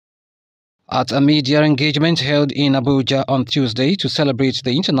At a media engagement held in Abuja on Tuesday to celebrate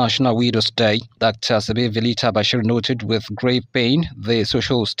the International Widows' Day, Dr. Asabe Vilita Bashir noted with grave pain the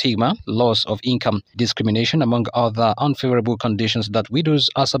social stigma, loss of income, discrimination, among other unfavorable conditions that widows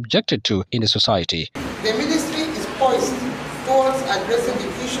are subjected to in the society. The ministry is poised towards addressing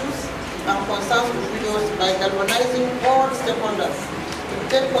the issues and concerns of widows by galvanizing all stakeholders to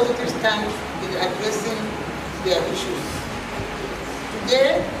take positive stand in addressing their issues.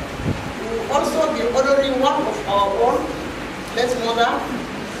 Today, we will also be honoring one of our own, late mother,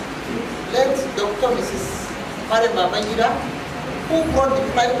 late Dr. Mrs. Mariam Babangida, who brought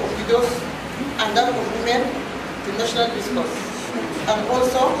the plight of widows and that of women to national discourse, and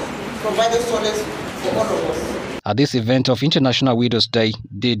also provided solace for all of us. At this event of International Widows' Day,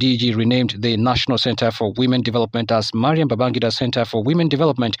 the DG renamed the National Center for Women Development as Mariam Babangida Center for Women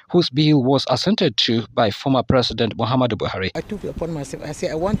Development, whose bill was assented to by former President Muhammadu Buhari. I took it upon myself. I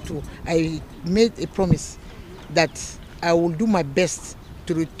said, I made a promise that I will do my best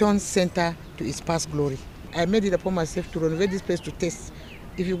to return center to its past glory. I made it upon myself to renovate this place to taste.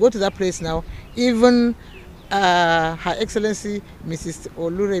 If you go to that place now, even Her Excellency Mrs.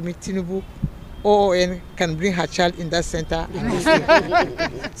 Oluremi Tinubu OON can bring her child in that center.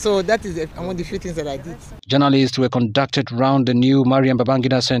 So that is among the few things that I did. Journalists were conducted round the new Mariam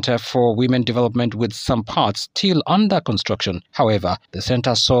Babangida Center for Women Development, with some parts still under construction. However, the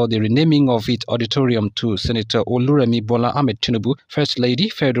center saw the renaming of its auditorium to Senator Oluremi Bola Ahmed Tinubu, First Lady,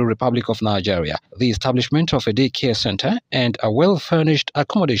 Federal Republic of Nigeria, the establishment of a daycare center, and a well-furnished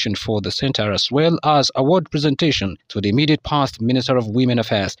accommodation for the center, as well as award presentation to the immediate past Minister of Women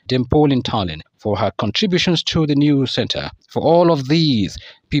Affairs, Dimpole Ntalin, for her contributions to the new center. For all of these,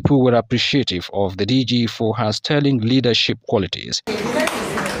 people were appreciative of the DG for her sterling leadership qualities.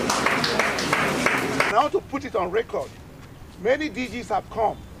 Now to put it on record, many DGs have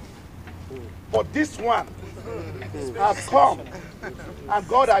come, but this one has come, and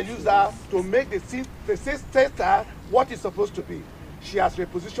God has used her to make the center what it's supposed to be. She has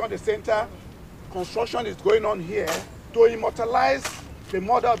repositioned the center. Construction is going on here to immortalize the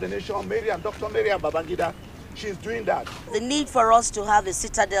mother of the nation, Dr. Mariam Babangida. She's doing that. The need for us to have a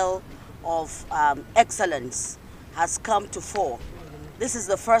citadel of excellence has come to fore. This is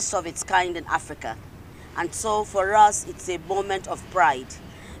the first of its kind in Africa. And so for us, it's a moment of pride.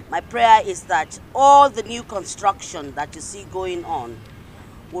 My prayer is that all the new construction that you see going on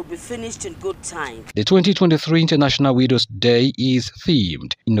will be finished in good time. The 2023 International Widows' Day is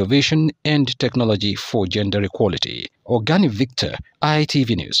themed Innovation and Technology for Gender Equality. Ogani Victor,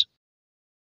 ITV News.